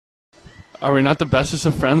Are we not the bestest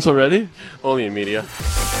of friends already? Only in media.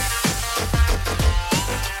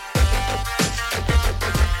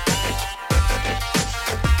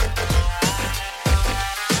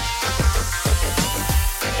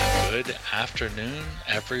 Good afternoon,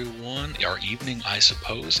 everyone, or evening, I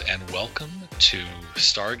suppose, and welcome to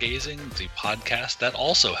Stargazing, the podcast that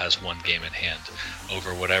also has one game in hand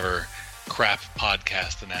over whatever crap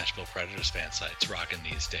podcast the Nashville Predators fan site's rocking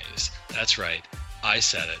these days. That's right, I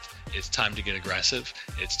said it. It's time to get aggressive.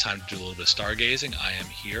 It's time to do a little bit of stargazing. I am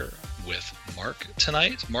here with Mark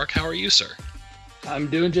tonight. Mark, how are you, sir? I'm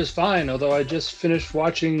doing just fine, although I just finished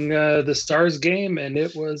watching the Stars game, and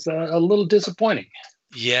it was a little disappointing.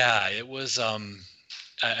 Yeah, it was.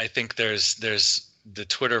 I think there's the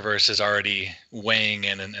Twitterverse is already weighing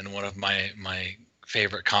in, and one of my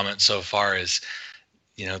favorite comments so far is,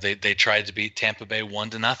 you know, they tried to beat Tampa Bay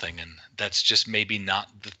 1-0, and that's just maybe not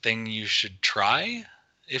the thing you should try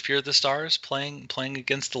if you're the Stars playing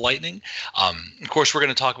against the Lightning. Of course, we're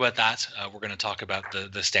going to talk about that. We're going to talk about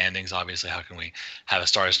the standings. Obviously, how can we have a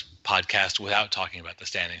Stars podcast without talking about the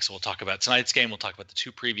standings? So we'll talk about tonight's game. We'll talk about the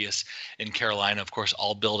two previous in Carolina, of course,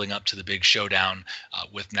 all building up to the big showdown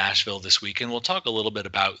with Nashville this week. And we'll talk a little bit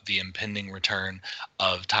about the impending return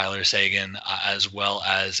of Tyler Seguin, as well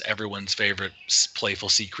as everyone's favorite playful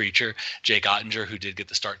sea creature, Jake Ottinger, who did get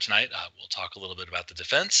the start tonight. We'll talk a little bit about the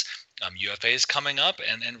defense. UFA is coming up,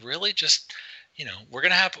 and really just, you know, we're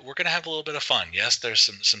gonna have a little bit of fun. Yes, there's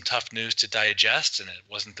some tough news to digest, and it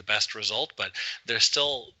wasn't the best result, but there's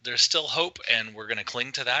still hope, and we're gonna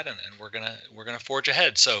cling to that, and we're gonna forge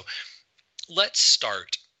ahead. So let's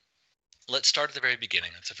start at the very beginning.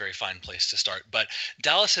 That's a very fine place to start. But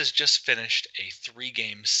Dallas has just finished a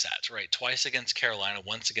 3-game set, right? Twice against Carolina,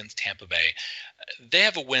 once against Tampa Bay. They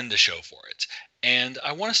have a win to show for it. And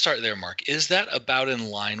I want to start there, Mark. Is that about in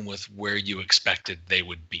line with where you expected they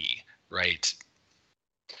would be, right?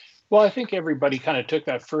 Well, I think everybody kind of took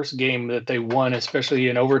that first game that they won, especially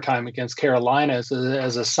in overtime against Carolina, as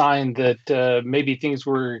a sign that maybe things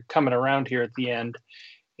were coming around here at the end.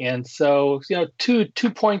 And so, you know, two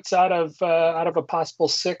points out of a possible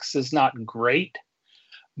 6 is not great,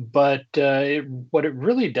 but what it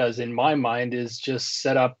really does, in my mind, is just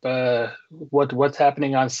set up what's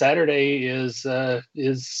happening on Saturday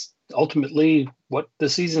is ultimately what the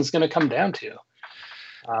season's going to come down to.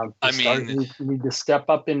 Stars need to step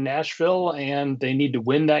up in Nashville, and they need to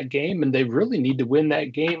win that game, and they really need to win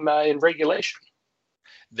that game in regulation.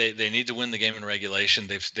 They need to win the game in regulation.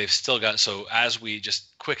 They've still got, so as we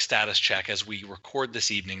just quick status check as we record this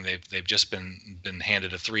evening, they've just been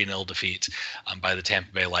handed a 3-0 defeat by the Tampa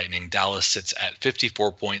Bay Lightning. Dallas sits at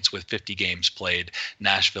 54 points with 50 games played.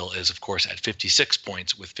 Nashville is, of course, at 56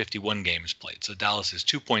 points with 51 games played. So Dallas is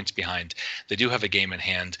 2 points behind. They do have a game in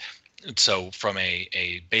hand. So from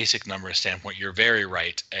a basic numbers standpoint, you're very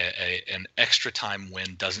right. An extra time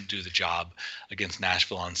win doesn't do the job against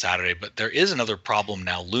Nashville on Saturday. But there is another problem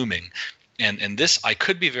now looming. And this, I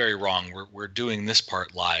could be very wrong. We're doing this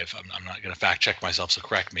part live. I'm not going to fact check myself, so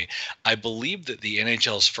correct me. I believe that the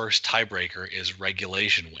NHL's first tiebreaker is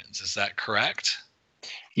regulation wins. Is that correct?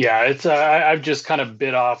 Yeah, it's I've just kind of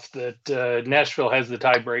bit off that Nashville has the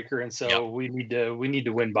tiebreaker, and so Yep. we need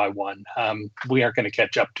to win by 1. We aren't going to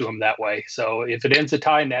catch up to them that way. So if it ends a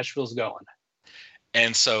tie, Nashville's going.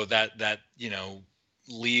 And so that you know,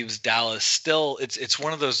 leaves Dallas still. It's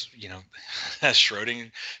one of those, you know,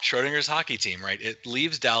 Schrodinger's hockey team, right? It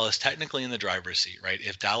leaves Dallas technically in the driver's seat, right?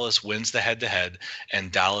 If Dallas wins the head-to-head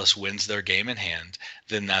and Dallas wins their game in hand,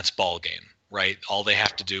 then that's ball game. Right. All they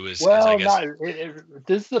have to do is, I guess.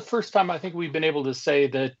 This is the first time I think we've been able to say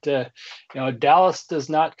that, you know, Dallas does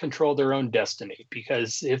not control their own destiny,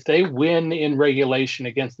 because if they win in regulation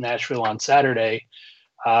against Nashville on Saturday,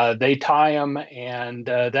 they tie them, and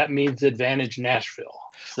that means advantage Nashville.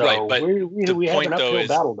 So right, but we have an uphill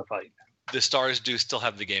battle to fight. The Stars do still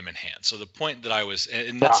have the game in hand. So the point that I was,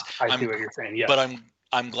 and that's, I see what you're saying. Yes. But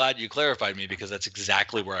I'm glad you clarified me, because that's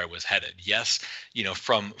exactly where I was headed. Yes, you know,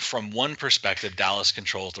 from one perspective, Dallas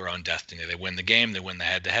controls their own destiny. They win the game, they win the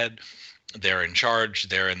head-to-head, they're in charge,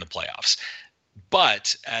 they're in the playoffs.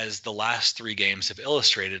 But as the last 3 games have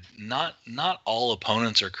illustrated, not all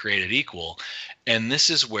opponents are created equal, and this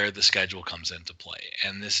is where the schedule comes into play,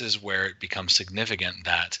 and this is where it becomes significant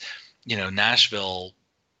that, you know, Nashville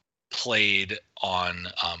played on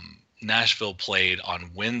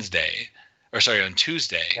Wednesday. On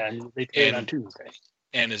Tuesday. And they played on Tuesday.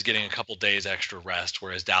 And is getting a couple days extra rest,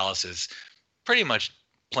 whereas Dallas is pretty much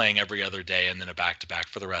playing every other day and then a back-to-back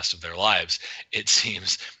for the rest of their lives, it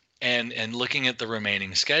seems. And looking at the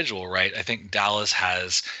remaining schedule, right? I think Dallas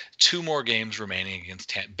has 2 more games remaining against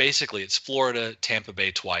Tampa. Basically, it's Florida, Tampa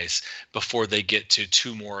Bay twice before they get to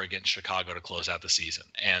 2 more against Chicago to close out the season.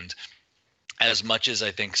 And as much as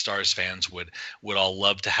I think Stars fans would all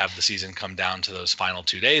love to have the season come down to those final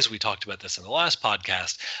 2 days, we talked about this in the last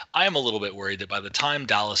podcast. I am a little bit worried that by the time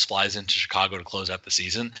Dallas flies into Chicago to close out the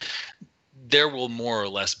season, there will more or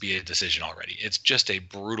less be a decision already. It's just a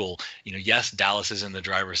brutal, yes, Dallas is in the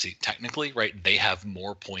driver's seat technically, right? They have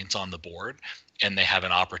more points on the board and they have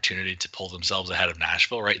an opportunity to pull themselves ahead of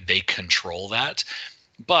Nashville, right? They control that.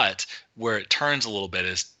 But where it turns a little bit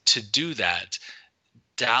is to do that,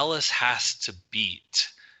 Dallas has to beat,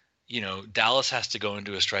 Dallas has to go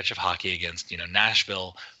into a stretch of hockey against,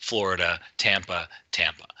 Nashville, Florida, Tampa.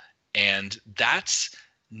 And that's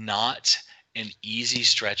not an easy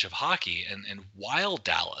stretch of hockey. And while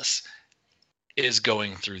Dallas is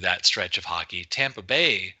going through that stretch of hockey,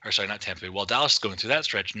 while Dallas is going through that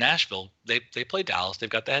stretch, Nashville, they play Dallas, they've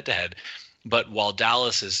got the head-to-head. But while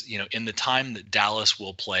Dallas is, in the time that Dallas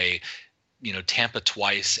will play, Tampa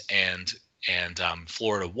twice and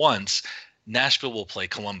Florida once, Nashville will play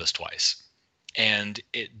Columbus twice. And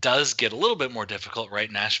it does get a little bit more difficult, right?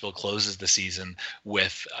 Nashville closes the season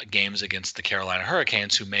with games against the Carolina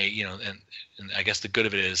Hurricanes, who may, and I guess the good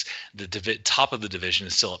of it is the top of the division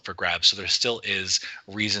is still up for grabs. So there still is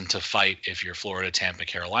reason to fight if you're Florida, Tampa,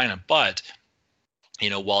 Carolina. But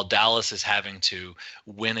while Dallas is having to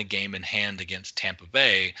win a game in hand against Tampa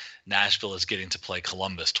Bay, Nashville is getting to play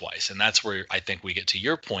Columbus twice. And that's where I think we get to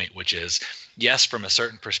your point, which is, yes, from a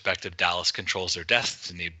certain perspective, Dallas controls their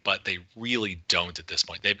destiny, but they really don't at this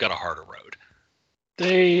point. They've got a harder road.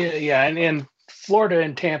 And Florida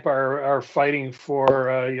and Tampa are fighting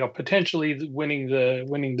for potentially winning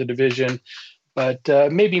the division, but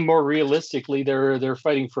maybe more realistically, they're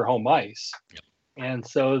fighting for home ice. Yep. And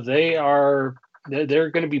so they're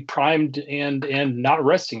going to be primed and not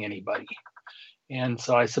resting anybody. And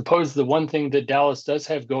so I suppose the one thing that Dallas does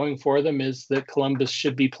have going for them is that Columbus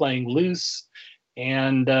should be playing loose,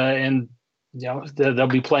 and they'll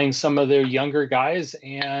be playing some of their younger guys,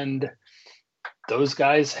 and those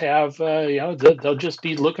guys have they'll just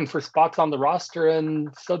be looking for spots on the roster, and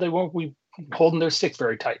so they won't be holding their stick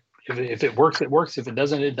very tight. If it works, it works. If it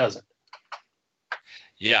doesn't, it doesn't.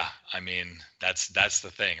 Yeah, I mean, that's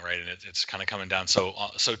the thing, right? And it's kind of coming down. So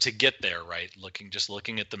to get there, right?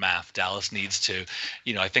 Looking at the math, Dallas needs to,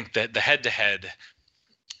 I think that the head-to-head,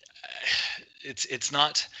 it's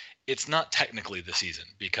not technically the season,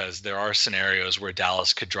 because there are scenarios where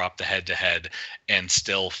Dallas could drop the head-to-head and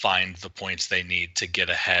still find the points they need to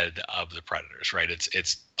get ahead of the Predators, right?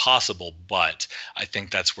 It's possible, but I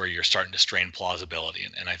think that's where you're starting to strain plausibility,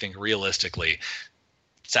 and I think realistically,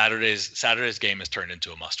 Saturday's game is turned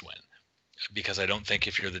into a must-win, because I don't think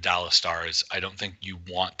if you're the Dallas Stars, I don't think you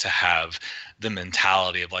want to have the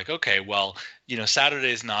mentality of like, okay, well,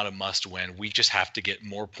 Saturday's not a must-win. We just have to get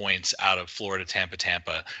more points out of Florida,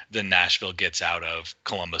 Tampa than Nashville gets out of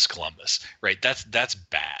Columbus, right? That's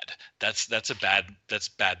bad. That's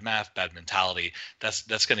bad math, bad mentality.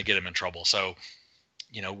 That's going to get them in trouble. So,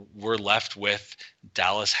 we're left with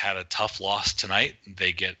Dallas had a tough loss tonight.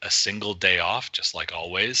 They get a single day off, just like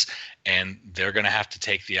always, and they're going to have to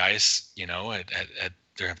take the ice. They're going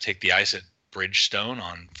to have to take the ice at Bridgestone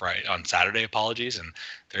on Saturday. Apologies, and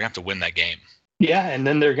they're going to have to win that game. Yeah, and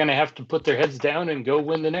then they're going to have to put their heads down and go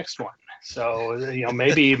win the next one. So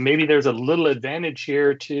maybe there's a little advantage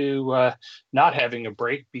here to not having a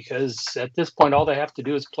break, because at this point all they have to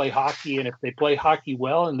do is play hockey, and if they play hockey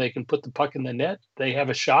well and they can put the puck in the net, they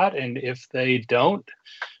have a shot. And if they don't,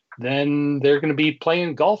 then they're going to be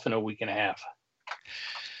playing golf in a week and a half.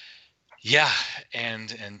 Yeah,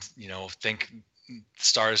 and think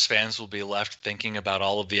Stars fans will be left thinking about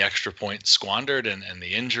all of the extra points squandered and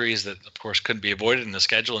the injuries that of course couldn't be avoided in the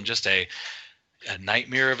schedule, and just a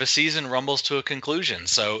nightmare of a season rumbles to a conclusion.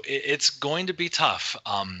 So it's going to be tough.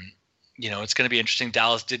 It's going to be interesting.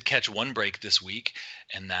 Dallas did catch one break this week,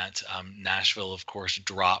 and that Nashville, of course,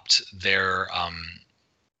 dropped their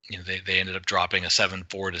they ended up dropping a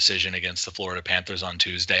 7-4 decision against the Florida Panthers on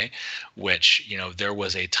Tuesday, which, there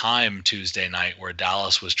was a time Tuesday night where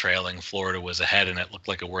Dallas was trailing, Florida was ahead, and it looked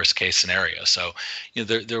like a worst case scenario. So,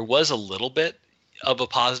 there was a little bit of a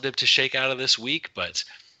positive to shake out of this week, but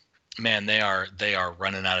man, they are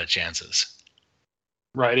running out of chances.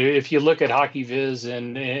 Right. If you look at Hockey Viz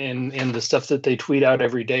and the stuff that they tweet out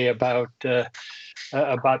every day about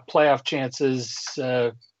playoff chances,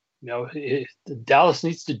 Dallas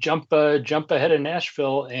needs to jump ahead of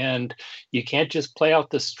Nashville, and you can't just play out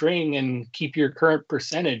the string and keep your current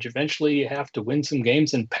percentage. Eventually, you have to win some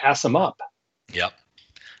games and pass them up. Yep.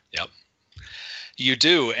 Yep, you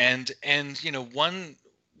do. And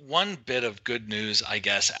one bit of good news, I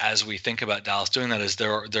guess, as we think about Dallas doing that is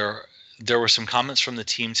there were some comments from the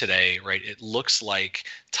team today, right? It looks like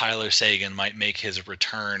Tyler Seguin might make his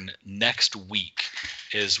return next week,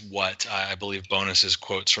 is what I believe Bonus's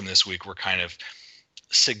quotes from this week were kind of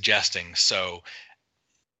suggesting. So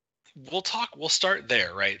we'll start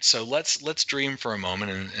there, right? So let's dream for a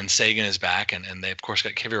moment, and Seguin is back, and they of course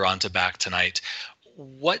got Kiviranta back tonight.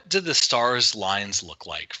 What do the Stars lines look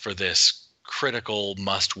like for this critical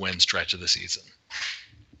must-win stretch of the season?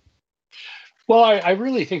 Well, I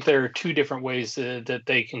really think there are two different ways that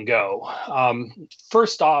they can go.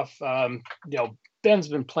 First off, Ben's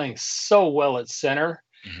been playing so well at center,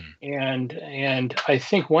 and I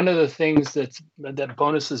think one of the things that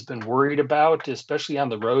Bonus has been worried about, especially on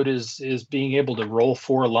the road, is being able to roll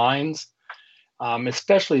four lines,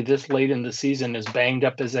 especially this late in the season, as banged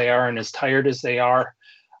up as they are and as tired as they are.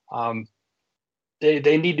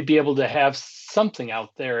 They need to be able to have something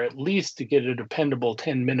out there at least to get a dependable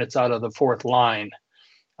 10 minutes out of the fourth line.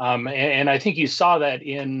 And I think you saw that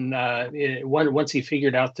once he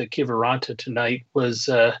figured out that Kiviranta tonight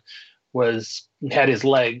had his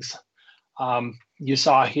legs. You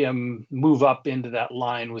saw him move up into that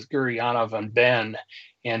line with Gurianov and Ben,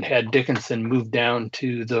 and had Dickinson move down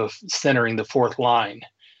to the centering the fourth line.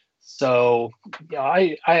 So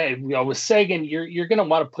with Seguin, you're going to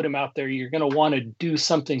want to put him out there. You're going to want to do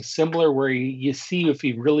something similar where you see if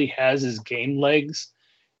he really has his game legs.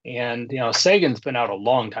 And Seguin's been out a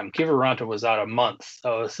long time. Kiviranta was out a month,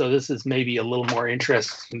 so this is maybe a little more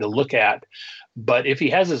interesting to look at. But if he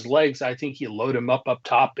has his legs, I think you load him up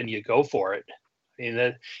top and you go for it. I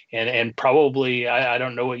mean, and probably I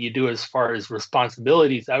don't know what you do as far as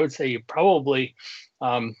responsibilities. I would say you probably.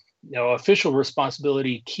 Official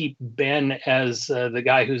responsibility, keep Ben as the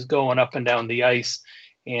guy who's going up and down the ice,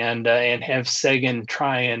 and have Seguin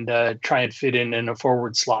try and fit in a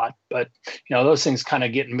forward slot. But those things kind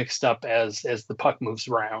of get mixed up as the puck moves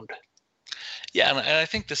around. Yeah, and I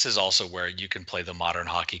think this is also where you can play the modern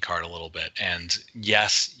hockey card a little bit. And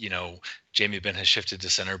yes, Jamie Benn has shifted to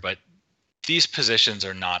center, but these positions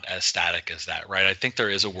are not as static as that, right? I think there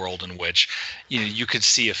is a world in which, you could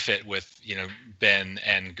see a fit with, Ben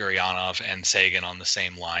and Gurianov and Seguin on the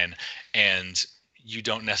same line, and you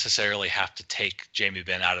don't necessarily have to take Jamie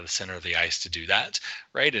Benn out of the center of the ice to do that,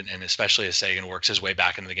 right? And especially as Seguin works his way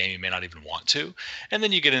back into the game, you may not even want to. And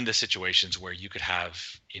then you get into situations where you could have,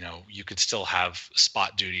 you could still have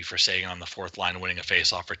spot duty for Seguin on the fourth line, winning a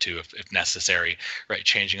faceoff or two if necessary, right?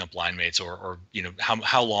 Changing up line mates or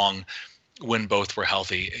how long, when both were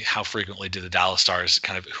healthy, how frequently do the Dallas Stars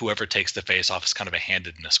kind of, whoever takes the face-off is kind of a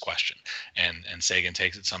handedness question. And Seguin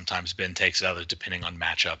takes it sometimes, Ben takes it others, depending on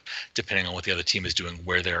matchup, depending on what the other team is doing,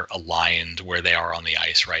 where they're aligned, where they are on the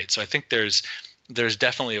ice, right? So I think there's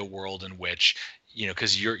definitely a world in which,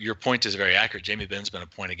 because your point is very accurate. Jamie Benn's been a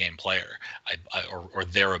point-a-game player, or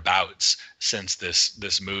thereabouts, since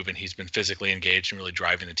this move, and he's been physically engaged and really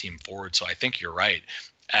driving the team forward. So I think you're right.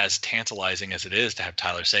 As tantalizing as it is to have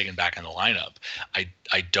Tyler Seguin back in the lineup,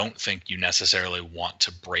 I don't think you necessarily want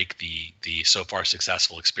to break the so far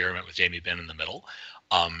successful experiment with Jamie Benn in the middle.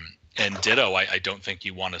 And ditto, I don't think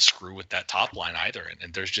you want to screw with that top line either.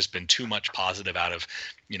 And there's just been too much positive out of,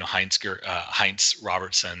 Heinz,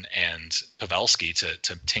 Robertson, and Pavelski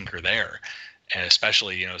to tinker there. And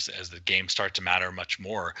especially, as the games start to matter much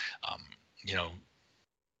more,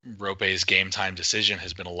 Rope's game time decision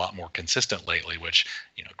has been a lot more consistent lately, which,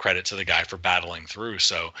 credit to the guy for battling through.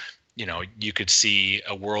 So, you could see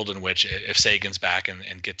a world in which if Seguin's back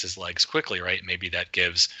and gets his legs quickly, right, maybe that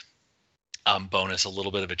gives Bonus a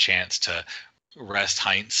little bit of a chance to rest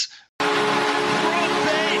Heinz.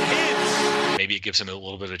 Maybe it gives him a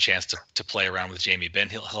little bit of a chance to play around with Jamie Benn.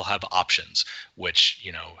 He'll have options, which,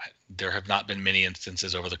 there have not been many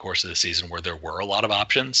instances over the course of the season where there were a lot of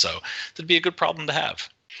options. So that'd be a good problem to have.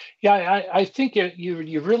 Yeah, I think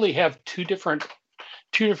you really have two different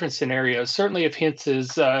scenarios. Certainly, if Hintz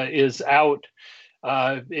is out,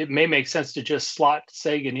 it may make sense to just slot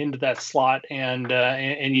Seguin into that slot, and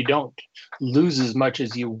you don't lose as much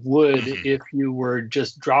as you would if you were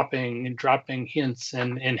just dropping Hintz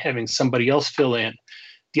and having somebody else fill in.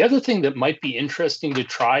 The other thing that might be interesting to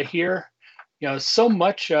try here, so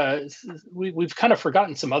much we've kind of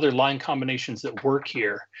forgotten some other line combinations that work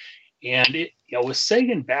here. And with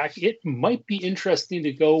Seguin back, it might be interesting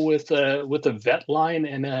to go with a vet line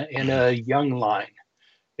and a young line.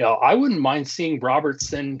 I wouldn't mind seeing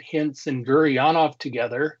Robertson, Hintz, and Gurianov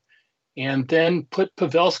together, and then put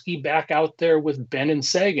Pavelski back out there with Ben and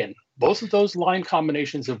Seguin. Both of those line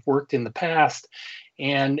combinations have worked in the past,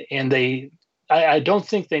 and they I don't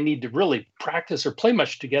think they need to really practice or play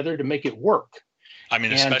much together to make it work. I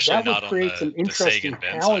mean, And especially that would not on create some the interesting Sagan Ben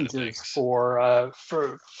side of challenges things.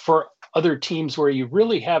 for other teams where you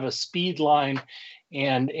really have a speed line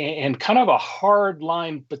and kind of a hard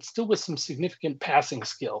line, but still with some significant passing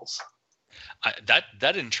skills.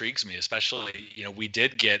 That intrigues me, especially, we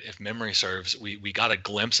did get, if memory serves, we got a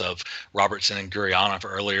glimpse of Robertson and Gurianov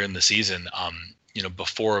earlier in the season.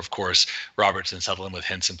 Before, of course, Robertson settled in with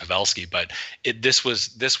Hintz and Pavelski, but this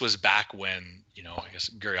was back when, I guess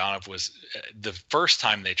Gurianov was the first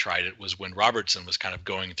time they tried it was when Robertson was kind of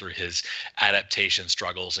going through his adaptation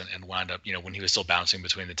struggles and wound up, when he was still bouncing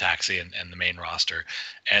between the taxi and the main roster.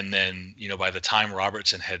 And then, by the time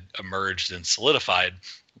Robertson had emerged and solidified,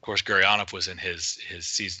 of course, Gurianov was in his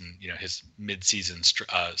season, his mid-season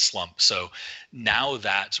slump. So now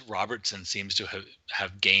that Robertson seems to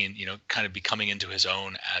have gained, kind of becoming into his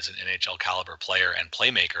own as an NHL caliber player and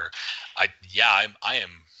playmaker,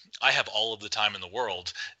 I have all of the time in the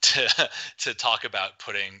world to talk about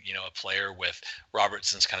putting, a player with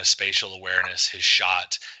Robertson's kind of spatial awareness, his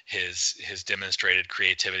shot, his demonstrated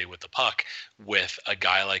creativity with the puck, with a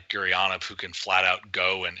guy like Gurianov who can flat out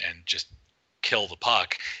go and just kill the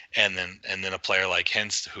puck, and then a player like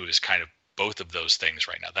Hintz who is kind of both of those things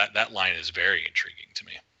right now. That line is very intriguing to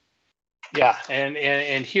me. Yeah,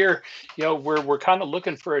 and here, we're kind of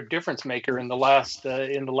looking for a difference maker in the last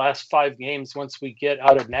 5 games once we get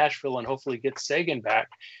out of Nashville and hopefully get Sagan back,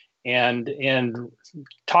 and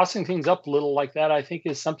tossing things up a little like that, I think,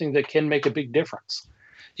 is something that can make a big difference.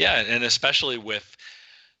 Yeah, and especially with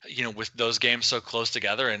those games so close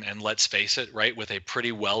together, and let's face it, right, with a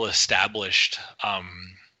pretty well established,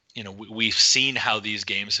 we've seen how these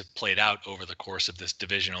games have played out over the course of this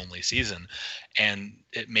division only season. And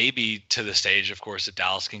it may be to the stage, of course, that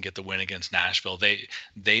Dallas can get the win against Nashville.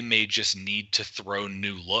 They may just need to throw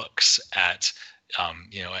new looks at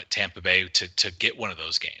Tampa Bay to get one of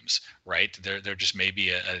those games, right? There just may be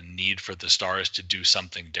a need for the Stars to do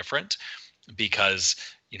something different, because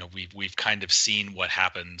we've kind of seen what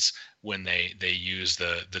happens when they use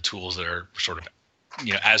the tools that are sort of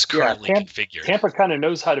as currently configured. Tampa kind of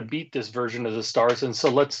knows how to beat this version of the Stars, and so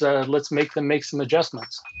let's make them make some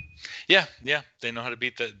adjustments. Yeah, they know how to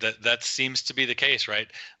beat that seems to be the case, right?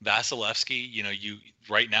 Vasilevsky,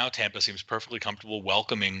 right now Tampa seems perfectly comfortable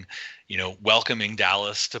welcoming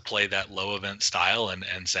Dallas to play that low event style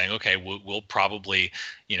and saying, okay, we'll probably,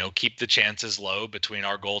 keep the chances low between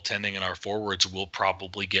our goaltending and our forwards. We'll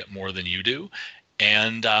probably get more than you do.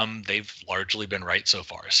 And they've largely been right so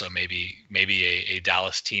far. So maybe a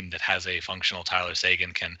Dallas team that has a functional Tyler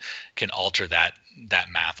Seguin can alter that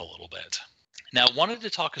math a little bit. Now, I wanted to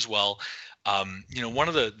talk as well. One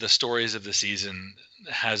of the stories of the season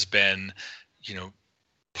has been,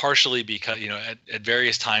 partially because, at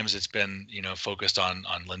various times it's been, focused on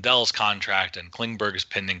Lindell's contract and Klingberg's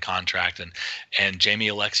pending contract and Jamie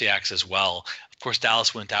Alexiak's as well. Of course,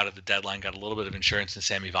 Dallas went out at the deadline, got a little bit of insurance in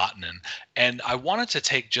Sami Vatanen. And I wanted to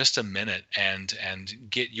take just a minute and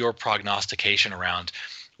get your prognostication around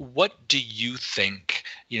what do you think,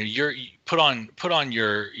 put on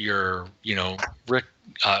your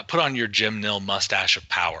Jim Nill mustache of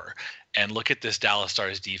power and look at this Dallas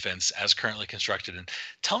Stars defense as currently constructed, and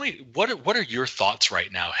tell me what are your thoughts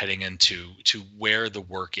right now heading into where the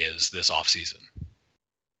work is this offseason?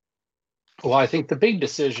 Well, I think the big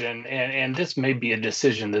decision, and this may be a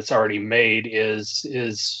decision that's already made,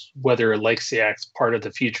 is whether Alexiak's part of the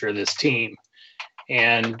future of this team.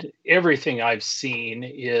 And everything I've seen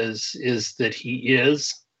is that he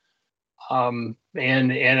is. And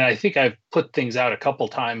I think I've put things out a couple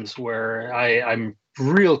times where I'm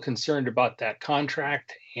real concerned about that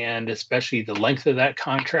contract, and especially the length of that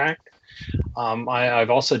contract. I've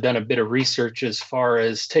also done a bit of research as far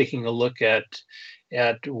as taking a look at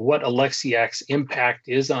what Alexiak's impact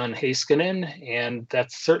is on Heiskanen, and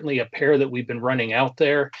that's certainly a pair that we've been running out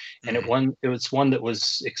there. And it was one that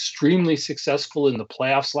was extremely successful in the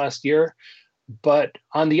playoffs last year. But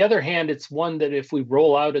on the other hand, it's one that if we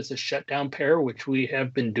roll out as a shutdown pair, which we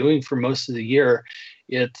have been doing for most of the year,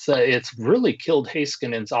 it's really killed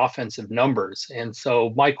Heiskanen's offensive numbers. And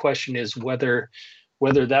so my question is whether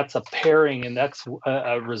that's a pairing and that's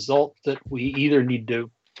a result that we either need to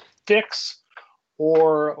fix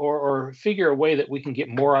or figure a way that we can get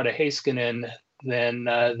more out of Heiskanen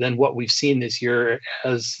than what we've seen this year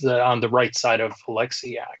as on the right side of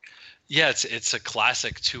Alexiak. Yeah, it's a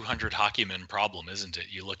classic 200 hockeyman problem, isn't it?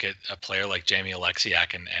 You look at a player like Jamie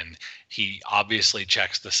Alexiak, and he obviously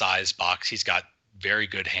checks the size box. He's got very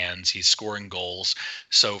good hands. He's scoring goals.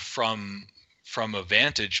 So from a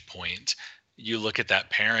vantage point, you look at that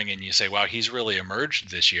pairing and you say, wow, he's really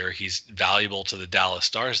emerged this year. He's valuable to the Dallas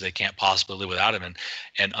Stars. They can't possibly live without him.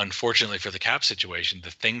 And unfortunately for the cap situation,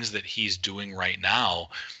 the things that he's doing right now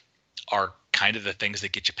are kind of the things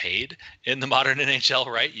that get you paid in the modern NHL,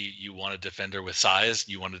 right? You want a defender with size,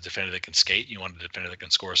 you want a defender that can skate, you want a defender that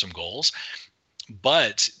can score some goals.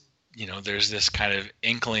 But there's this kind of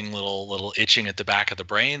inkling, little itching at the back of the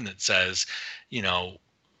brain that says,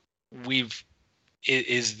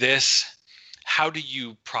 is this, how do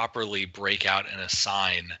you properly break out and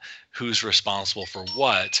assign who's responsible for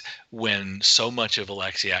what when so much of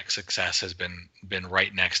Alexiak's success has been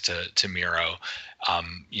right next to Miro?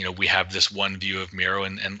 We have this one view of Miro,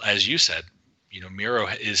 and as you said, Miro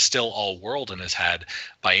is still all world and has had,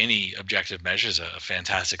 by any objective measures, a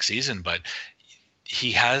fantastic season, but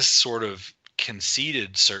he has sort of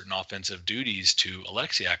conceded certain offensive duties to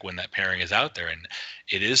Alexiak when that pairing is out there. And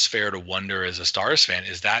it is fair to wonder, as a Stars fan,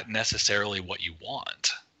 is that necessarily what you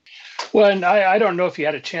want? Well, and I don't know if you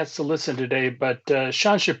had a chance to listen today, but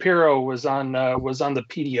Sean Shapiro was on the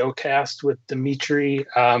PDO cast with Dmitry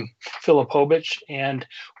Filipovich, and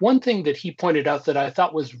one thing that he pointed out that I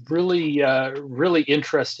thought was really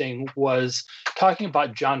interesting was talking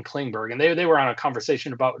about John Klingberg, and they were on a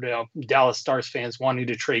conversation about Dallas Stars fans wanting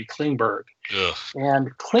to trade Klingberg. Ugh.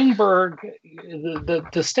 And Klingberg,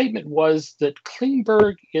 the statement was that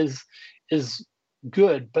Klingberg is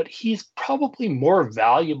good, but he's probably more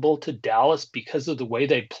valuable to Dallas because of the way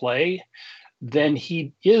they play than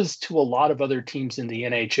he is to a lot of other teams in the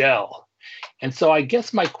NHL. And so I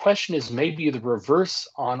guess my question is maybe the reverse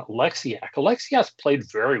on Alexiak. Alexiak's played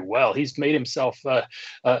very well. He's made himself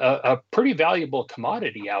a pretty valuable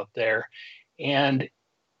commodity out there. And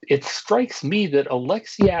it strikes me that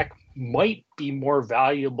Alexiak might be more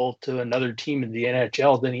valuable to another team in the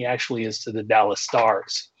NHL than he actually is to the Dallas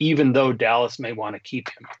Stars, even though Dallas may want to keep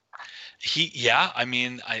him.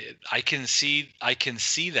 I can see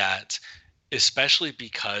that, especially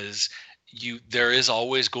because there is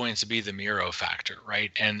always going to be the Miro factor,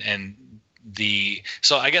 right?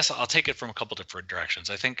 So I guess I'll take it from a couple different directions.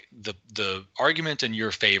 I think the argument in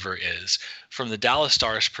your favor is, from the Dallas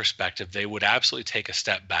Stars perspective, they would absolutely take a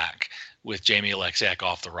step back with Jamie Alexiak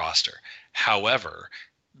off the roster. However,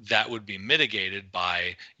 that would be mitigated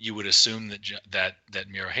by, you would assume that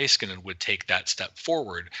Miro Heiskanen would take that step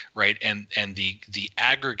forward, right? And the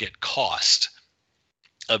aggregate cost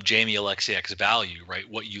of Jamie Alexiak's value, right?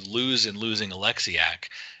 What you lose in losing Alexiak,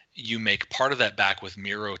 you make part of that back with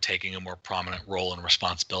Miro taking a more prominent role and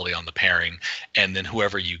responsibility on the pairing, and then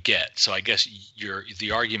whoever you get. So I guess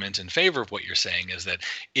the argument in favor of what you're saying is that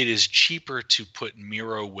it is cheaper to put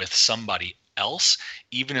Miro with somebody else,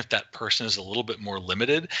 even if that person is a little bit more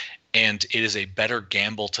limited, and it is a better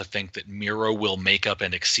gamble to think that Miro will make up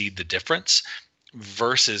and exceed the difference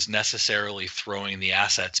versus necessarily throwing the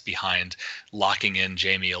assets behind locking in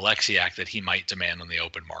Jamie Alexiak that he might demand on the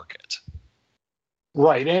open market.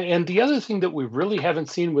 Right. And the other thing that we really haven't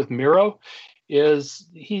seen with Miro is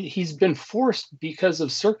he's been forced because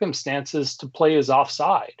of circumstances to play his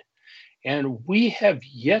offside. And we have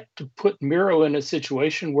yet to put Miro in a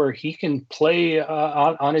situation where he can play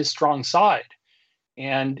on his strong side.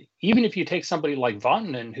 And even if you take somebody like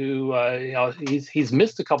Vatanen, who he's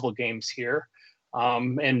missed a couple of games here,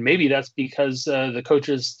 and maybe that's because the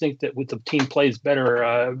coaches think that the team plays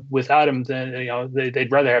better without him than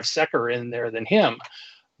they'd rather have Secker in there than him.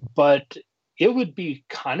 But it would be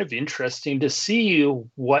kind of interesting to see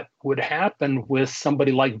what would happen with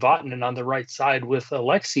somebody like Vatanen on the right side with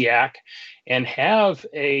Alexiak, and have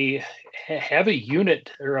a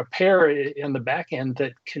unit or a pair in the back end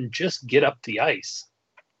that can just get up the ice.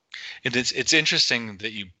 It's interesting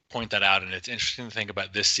that you point that out, and it's interesting to think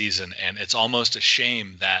about this season. And it's almost a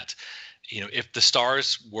shame that, if the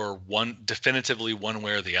Stars were definitively one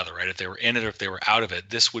way or the other, right? If they were in it or if they were out of it,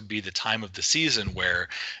 this would be the time of the season where,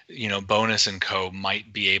 Bowness and co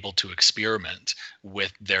might be able to experiment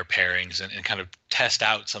with their pairings and kind of test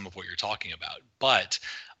out some of what you're talking about. But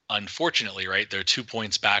unfortunately, right, they're 2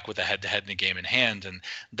 points back with a head-to-head in a game in hand, and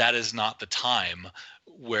that is not the time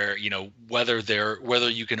where, whether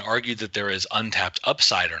you can argue that there is untapped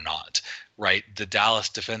upside or not, right? The Dallas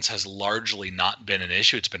defense has largely not been an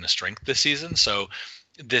issue. It's been a strength this season. So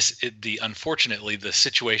unfortunately, the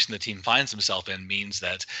situation the team finds himself in means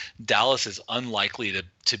that Dallas is unlikely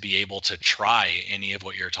to be able to try any of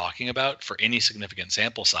what you're talking about for any significant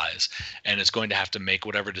sample size. And it's going to have to make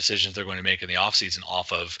whatever decisions they're going to make in the offseason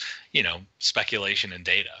off of, speculation and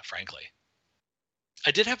data, frankly. I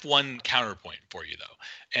did have one counterpoint for you,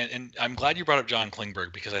 though. And I'm glad you brought up John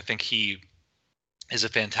Klingberg, because I think he is a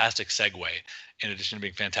fantastic segue in addition to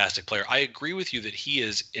being a fantastic player. I agree with you that he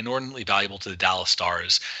is inordinately valuable to the Dallas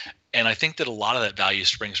Stars. And I think that a lot of that value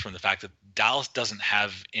springs from the fact that Dallas doesn't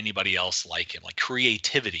have anybody else like him. Like,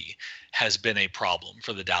 creativity has been a problem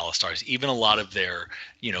for the Dallas Stars. Even a lot of their,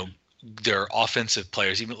 their offensive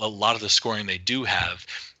players, even a lot of the scoring they do have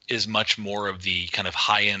is much more of the kind of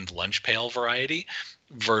high-end lunch pail variety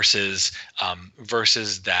versus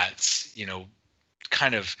that,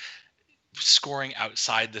 kind of scoring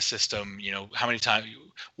outside the system. How many times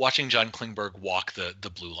watching John Klingberg walk the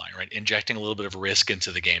blue line, right? Injecting a little bit of risk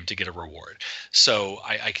into the game to get a reward. So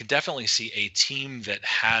I could definitely see a team that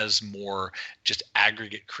has more just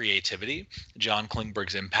aggregate creativity. John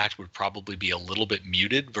Klingberg's impact would probably be a little bit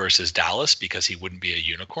muted versus Dallas because he wouldn't be a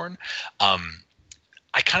unicorn.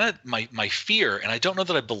 I kind of, my fear, and I don't know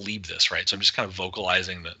that I believe this, right? So I'm just kind of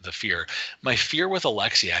vocalizing the fear. My fear with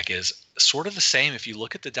Oleksiak is sort of the same. If you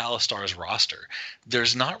look at the Dallas Stars roster,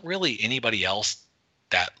 there's not really anybody else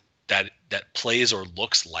that plays or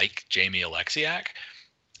looks like Jamie Oleksiak.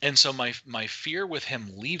 And so my fear with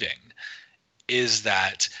him leaving is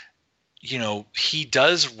that, he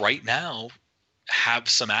does right now have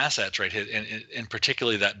some assets, right? And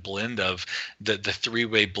particularly that blend of the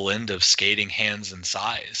three-way blend of skating, hands, and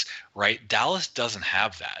size, right? Dallas doesn't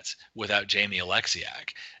have that without Jamie Oleksiak.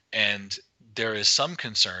 And there is some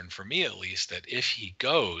concern, for me at least, that if he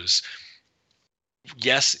goes,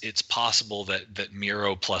 yes, it's possible that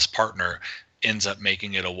Miro plus partner ends up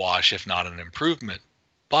making it a wash, if not an improvement.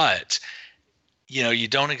 But, you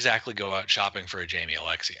don't exactly go out shopping for a Jamie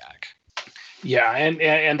Oleksiak. Yeah,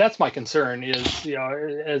 and that's my concern is,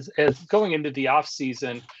 as going into the off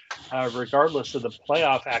season, regardless of the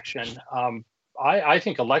playoff action, I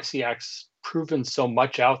think Oleksiak's proven so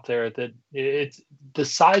much out there that it's the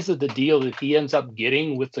size of the deal that he ends up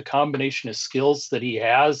getting with the combination of skills that he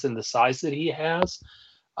has and the size that he has.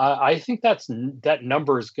 I think that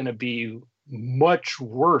number is going to be much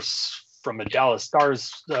worse from a Dallas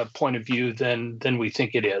Stars point of view than we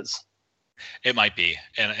think it is. It might be,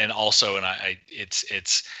 and also,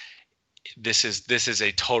 this is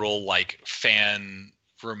a total like fan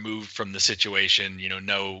removed from the situation,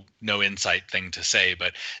 no insight thing to say,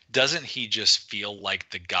 but doesn't he just feel like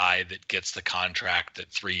the guy that gets the contract that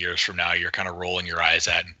 3 years from now you're kind of rolling your eyes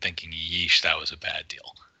at and thinking, yeesh, that was a bad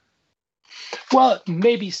deal? Well,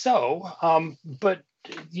 maybe so, but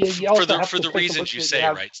you also for the reasons you say,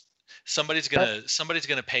 right? Somebody's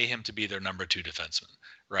gonna pay him to be their number 2 defenseman.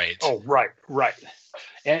 Right. Oh, right.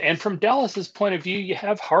 And from Dallas's point of view, you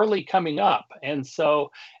have Harley coming up. And so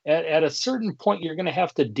at a certain point, you're going to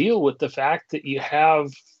have to deal with the fact that you have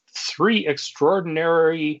 3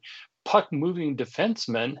 extraordinary puck-moving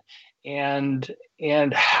defensemen. And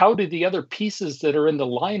how do the other pieces that are in the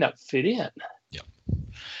lineup fit in? Yep.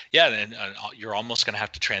 Yeah, and you're almost going to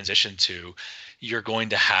have to transition to, you're going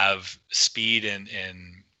to have speed and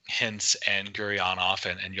Hintz and Gurianov,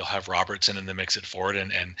 and you'll have Robertson in the mix at forward,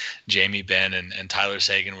 and Jamie Benn and Tyler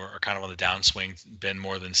Seguin are kind of on the downswing, Benn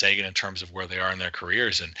more than Seguin in terms of where they are in their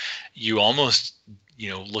careers. And you almost,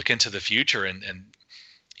 look into the future and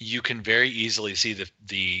you can very easily see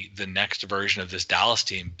the next version of this Dallas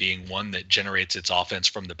team being one that generates its offense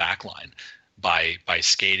from the back line by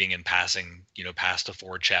skating and passing, past a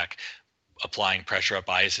forecheck, applying pressure up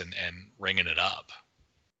ice and ringing it up.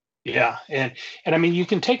 Yeah, and I mean, you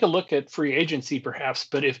can take a look at free agency perhaps,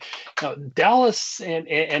 but if Dallas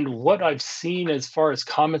and what I've seen as far as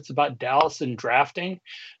comments about Dallas and drafting,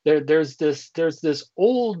 there's this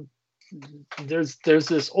old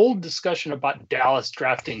discussion about Dallas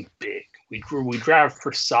drafting big. We draft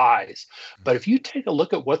for size, but if you take a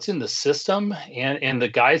look at what's in the system and the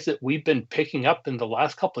guys that we've been picking up in the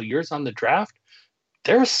last couple of years on the draft,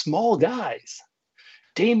 they're small guys.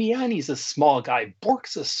 Damiani's a small guy.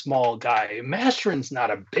 Bork's a small guy. Masterin's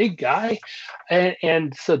not a big guy.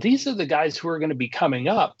 And so these are the guys who are going to be coming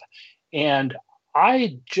up. And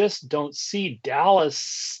I just don't see Dallas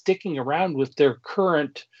sticking around with their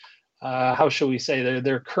current, how shall we say,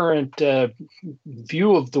 their current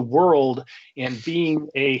view of the world and being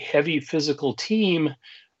a heavy physical team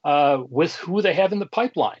with who they have in the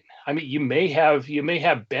pipeline. I mean, you may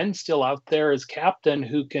have Benn still out there as captain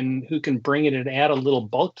who can bring it and add a little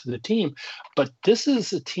bulk to the team, but this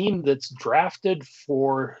is a team that's drafted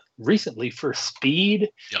recently for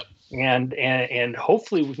speed. Yep. And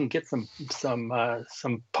hopefully we can get some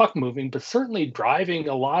puck moving, but certainly driving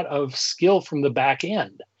a lot of skill from the back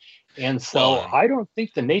end. And so I don't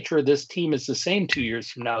think the nature of this team is the same 2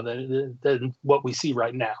 years from now than what we see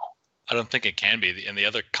right now. I don't think it can be. And the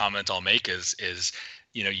other comment I'll make is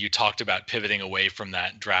you talked about pivoting away from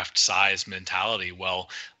that draft size mentality. Well,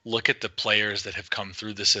 look at the players that have come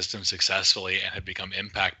through the system successfully and have become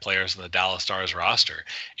impact players on the Dallas Stars roster.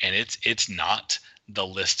 And it's not the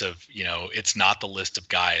list of, it's not the list of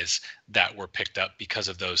guys that were picked up because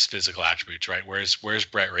of those physical attributes, right? Where's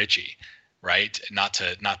Brett Ritchie, right? Not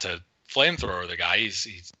to flamethrower the guy.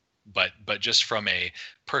 But just from a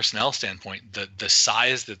personnel standpoint, the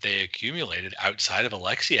size that they accumulated outside of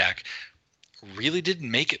Alexiak really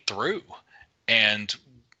didn't make it through. And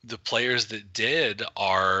the players that did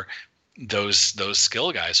are those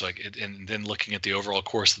skill guys. So and then looking at the overall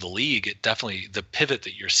course of the league, it definitely, the pivot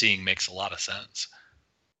that you're seeing makes a lot of sense.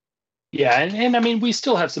 Yeah, and I mean, we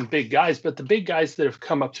still have some big guys, but the big guys that have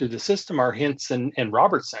come up through the system are Hintz and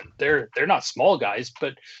Robertson. They're not small guys,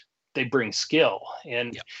 but they bring skill,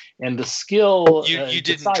 and the skill. You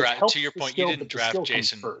didn't draft, to your point, you didn't draft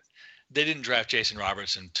Jason. They didn't draft Jason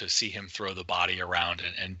Robertson to see him throw the body around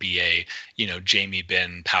and be a, Jamie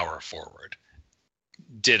Benn power forward.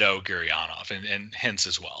 Ditto Gurianov and Hintz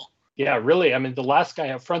as well. Yeah, really. I mean, the last guy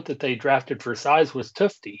up front that they drafted for size was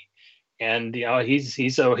Tufte, and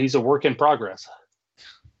he's a work in progress.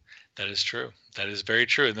 That is true. That is very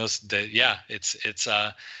true. And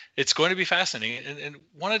it's going to be fascinating. And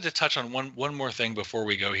wanted to touch on one more thing before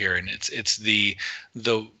we go here, and it's the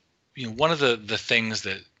one of the things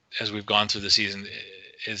that, as we've gone through the season,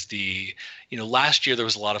 is last year there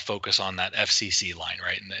was a lot of focus on that FCC line,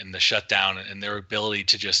 right? And the shutdown and their ability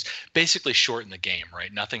to just basically shorten the game,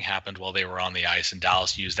 right? Nothing happened while they were on the ice, and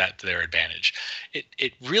Dallas used that to their advantage.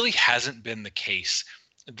 It really hasn't been the case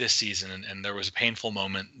this season, and there was a painful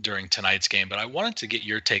moment during tonight's game, but I wanted to get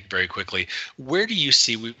your take very quickly. Where do you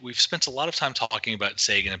see, we've spent a lot of time talking about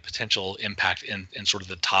Seguin and potential impact in sort of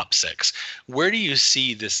the top six. Where do you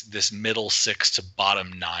see this middle six to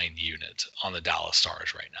bottom nine unit on the Dallas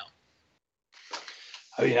Stars right now?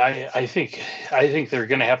 I mean, I think they're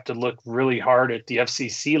going to have to look really hard at the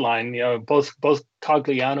FCC line. Both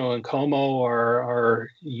Cogliano and Como are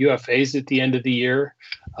UFAs at the end of the year.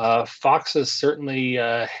 Fox has certainly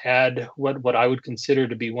had what I would consider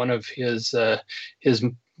to be one of his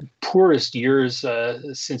poorest years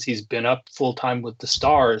since he's been up full time with the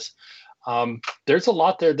Stars. There's a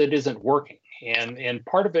lot there that isn't working. And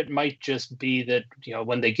part of it might just be that,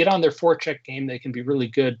 when they get on their forecheck game, they can be really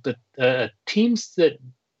good. But teams that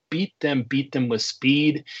beat them with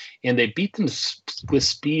speed, and they beat them with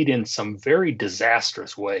speed in some very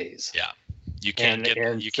disastrous ways. Yeah, you can't get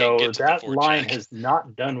that line has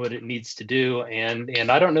not done what it needs to do,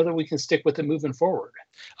 and I don't know that we can stick with it moving forward.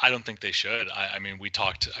 I don't think they should. I mean, we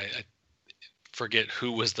talked. I forget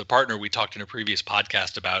who was the partner. We talked in a previous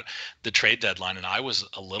podcast about the trade deadline, and I was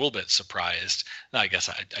a little bit surprised. No, I guess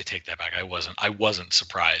I take that back. I wasn't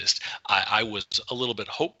surprised. I was a little bit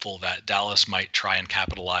hopeful that Dallas might try and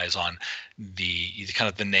capitalize on the kind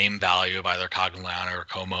of the name value of either Cogliano or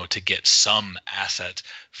Como to get some asset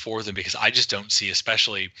for them, because I just don't see,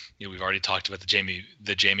 especially, we've already talked about the Jamie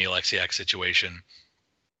Alexiak situation.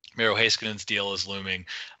 Miro Heiskanen's deal is looming.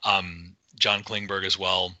 John Klingberg as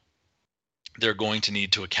well. They're going to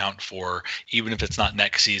need to account for, even if it's not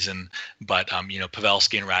next season, but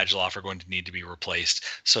Pavelski and Radulov are going to need to be replaced.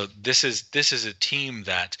 So this is a team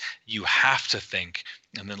that you have to think,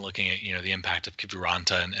 and then looking at the impact of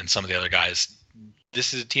Kiviranta and some of the other guys,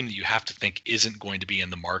 this is a team that you have to think isn't going to be in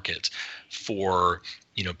the market for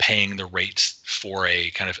paying the rates for a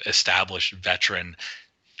kind of established veteran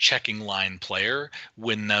checking line player,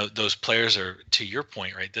 when those players are, to your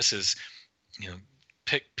point, right? This is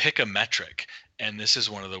pick a metric, and this is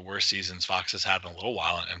one of the worst seasons Fox has had in a little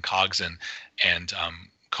while, and Cogs and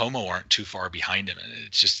Como aren't too far behind him. And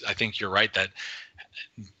it's just, I think you're right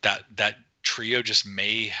that trio just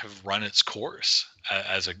may have run its course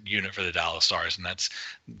as a unit for the Dallas Stars, and that's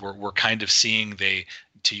we're kind of seeing,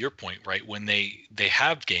 to your point, right, when they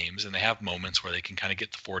have games and they have moments where they can kind of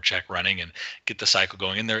get the forecheck running and get the cycle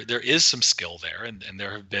going, and there is some skill there, and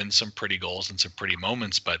there have been some pretty goals and some pretty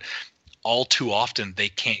moments, but all too often they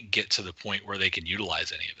can't get to the point where they can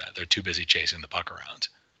utilize any of that. They're too busy chasing the puck around.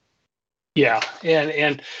 Yeah.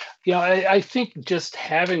 And I think just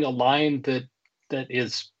having a line that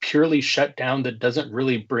is purely shut down, that doesn't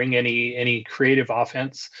really bring any creative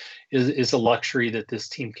offense, is a luxury that this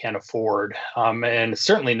team can't afford. And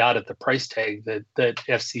certainly not at the price tag that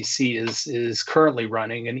FCC is currently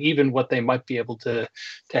running, and even what they might be able to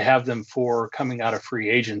have them for coming out of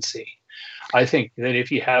free agency. I think that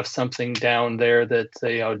if you have something down there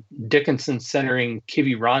that Dickinson centering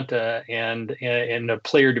Kiviranta and a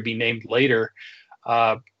player to be named later,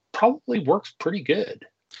 probably works pretty good.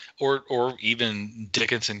 Or even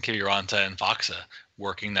Dickinson, Kiviranta, and Foxa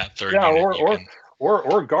working that third unit.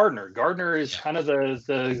 or Gardner. Gardner is kind of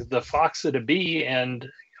the fox of the bee, and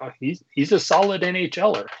he's a solid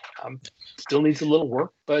NHLer. Still needs a little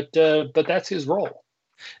work, but that's his role.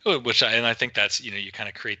 I think that's, you kind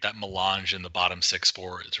of create that melange in the bottom six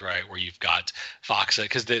forwards, right? Where you've got Faksa,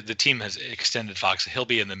 because the team has extended Faksa. He'll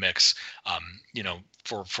be in the mix,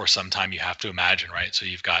 for some time, you have to imagine, right? So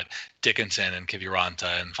you've got Dickinson and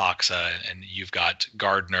Kiviranta and Faksa, and you've got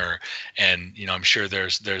Gardner, and I'm sure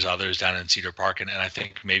there's others down in Cedar Park, and I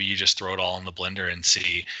think maybe you just throw it all in the blender and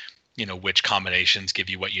see which combinations give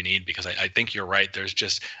you what you need, because I think you're right. There's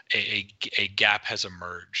just a gap has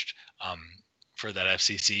emerged for that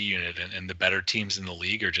FCC unit, and the better teams in the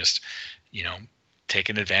league are just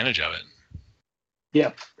taking advantage of it.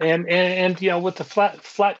 Yeah, and with the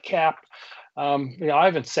flat cap, I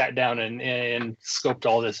haven't sat down and scoped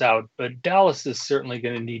all this out, but Dallas is certainly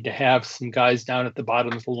going to need to have some guys down at the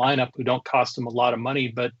bottom of the lineup who don't cost them a lot of money,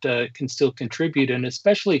 but can still contribute, and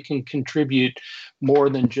especially can contribute more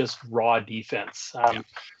than just raw defense.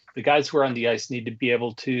 The guys who are on the ice need to be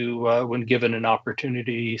able to, when given an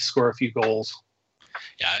opportunity, score a few goals.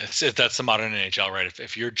 Yeah, that's the modern NHL, right?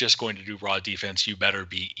 If you're just going to do raw defense, you better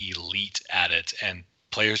be elite at it, and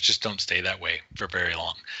players just don't stay that way for very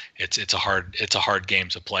long. It's a hard game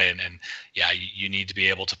to play, and yeah, you need to be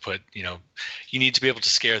able to put, you need to be able to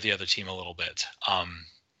scare the other team a little bit,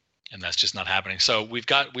 and that's just not happening. So we've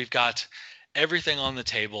got everything on the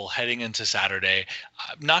table heading into Saturday.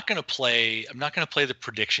 I'm not going to play the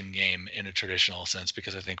prediction game in a traditional sense,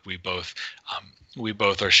 because I think we both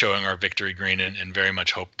are showing our victory green and very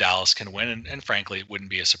much hope Dallas can win. And frankly, it wouldn't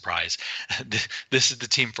be a surprise. This is the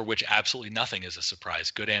team for which absolutely nothing is a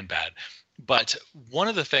surprise, good and bad. But one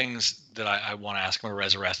of the things that I want to ask, I'm going to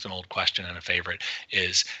resurrect an old question and a favorite,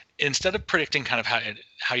 is instead of predicting kind of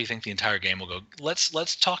how you think the entire game will go,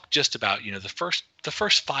 let's talk just about the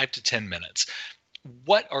first 5 to 10 minutes.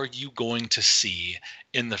 What are you going to see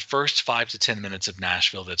in the first 5 to 10 minutes of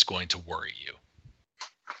Nashville that's going to worry you?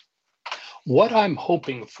 What I'm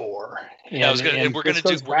hoping for, we're going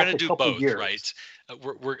to do both, years. Right?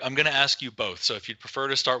 I'm going to ask you both. So if you'd prefer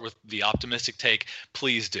to start with the optimistic take,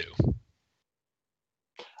 please do.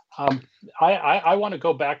 I want to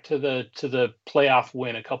go back to the playoff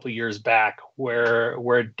win a couple of years back,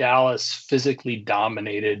 where Dallas physically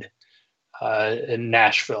dominated in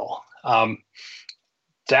Nashville.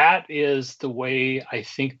 That is the way I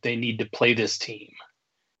think they need to play this team.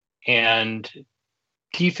 And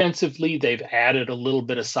defensively, they've added a little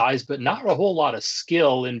bit of size, but not a whole lot of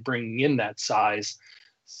skill in bringing in that size.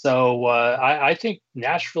 So I think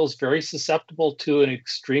Nashville's very susceptible to an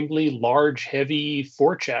extremely large, heavy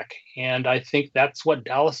forecheck. And I think that's what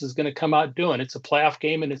Dallas is going to come out doing. It's a playoff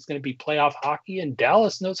game, and it's going to be playoff hockey, and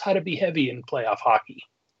Dallas knows how to be heavy in playoff hockey.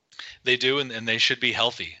 They do, and they should be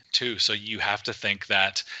healthy too. So you have to think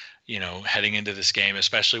that, heading into this game,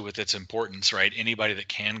 especially with its importance, right? Anybody that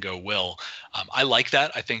can go will. I like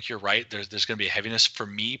that. I think you're right. There's going to be a heaviness for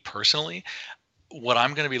me personally. What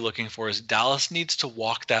I'm going to be looking for is Dallas needs to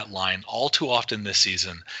walk that line. All too often this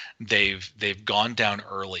season, they've gone down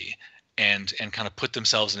early and kind of put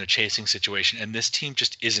themselves in a chasing situation, and this team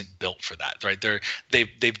just isn't built for that, right?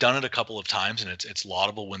 They've done it a couple of times, and it's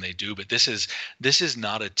laudable when they do, but this is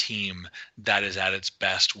not a team that is at its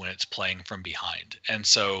best when it's playing from behind. And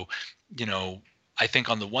so, I think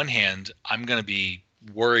on the one hand, I'm going to be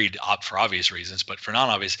worried for obvious reasons, but for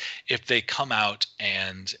non-obvious, if they come out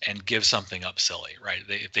and give something up silly, right?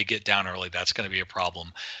 If they get down early, that's going to be a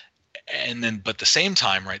problem. And then, but at the same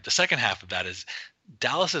time, right, the second half of that is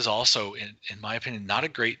Dallas is also, in my opinion, not a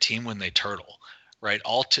great team when they turtle, right?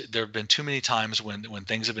 There have been too many times when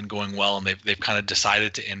things have been going well and they've kind of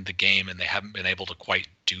decided to end the game, and they haven't been able to quite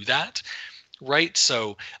do that, right?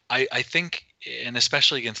 So I think, and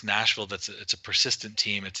especially against Nashville, it's a persistent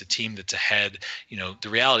team. It's a team that's ahead. The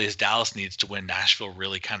reality is Dallas needs to win. Nashville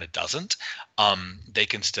really kind of doesn't. They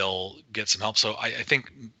can still get some help. So I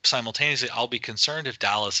think simultaneously, I'll be concerned if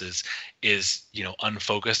Dallas is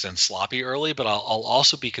unfocused and sloppy early, but I'll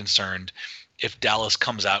also be concerned if Dallas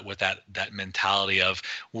comes out with that mentality of,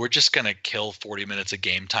 we're just going to kill 40 minutes of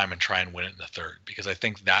game time and try and win it in the third, because I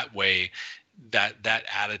think that way, that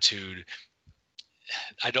attitude,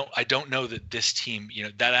 I don't know that this team,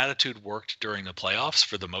 that attitude worked during the playoffs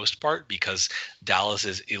for the most part, because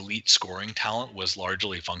Dallas's elite scoring talent was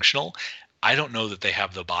largely functional. I don't know that they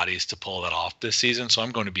have the bodies to pull that off this season. So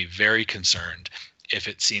I'm going to be very concerned if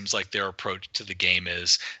it seems like their approach to the game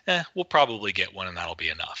is, we'll probably get one and that'll be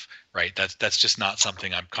enough, right? That's just not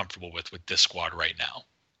something I'm comfortable with this squad right now.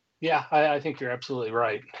 Yeah, I think you're absolutely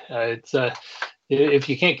right. It's if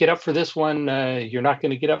you can't get up for this one, you're not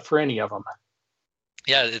going to get up for any of them.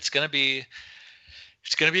 Yeah, it's going to be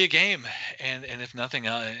It's going to be a game, and if nothing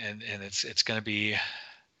else, and it's going to be.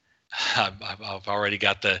 I've already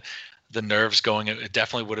got the nerves going. It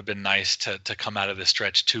definitely would have been nice to come out of this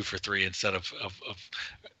stretch 2 for 3 instead of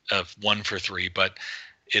 1 for 3. But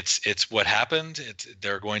it's what happened.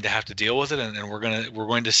 They're going to have to deal with it, and we're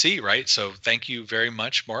going to see, right? So thank you very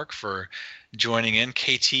much, Mark, for joining in.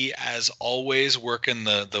 KT, as always, working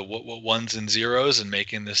the ones and zeros and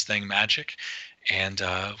making this thing magic. And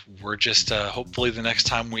we're just hopefully the next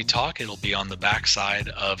time we talk, it'll be on the backside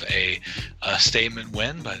of a statement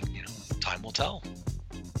win. But time will tell.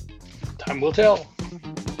 Time will tell.